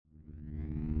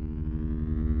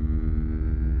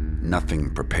Nothing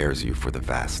prepares you for the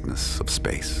vastness of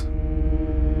space.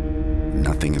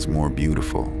 Nothing is more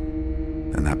beautiful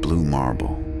than that blue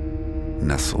marble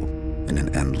nestled in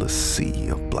an endless sea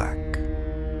of black.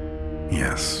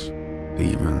 Yes,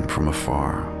 even from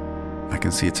afar, I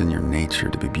can see it's in your nature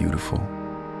to be beautiful.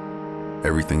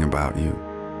 Everything about you,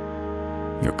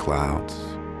 your clouds,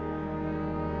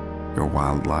 your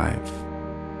wildlife,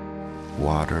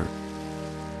 water,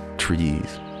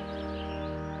 trees,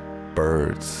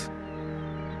 birds.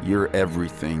 You're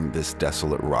everything this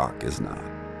desolate rock is not.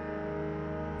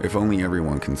 If only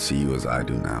everyone can see you as I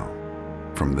do now,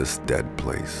 from this dead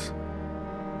place.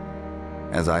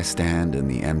 As I stand in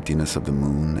the emptiness of the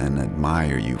moon and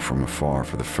admire you from afar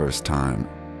for the first time,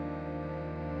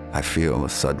 I feel a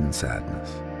sudden sadness.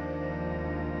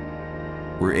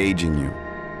 We're aging you,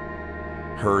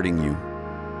 hurting you.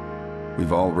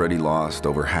 We've already lost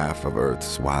over half of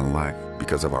Earth's wildlife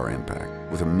because of our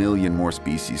impact, with 1 million more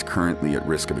species currently at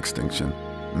risk of extinction,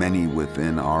 many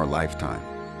within our lifetime.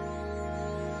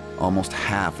 Almost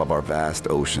half of our vast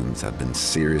oceans have been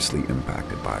seriously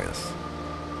impacted by us.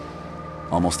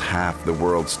 Almost half the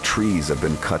world's trees have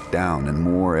been cut down, and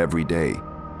more every day.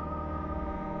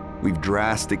 We've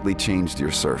drastically changed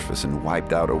your surface and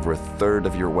wiped out over 1/3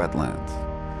 of your wetlands.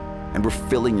 And we're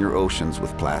filling your oceans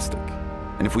with plastic.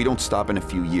 And if we don't stop in a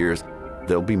few years,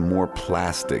 there'll be more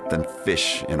plastic than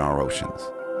fish in our oceans.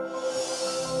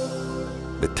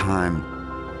 The time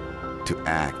to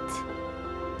act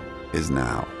is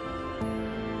now.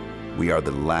 We are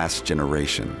the last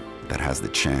generation that has the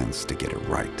chance to get it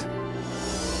right.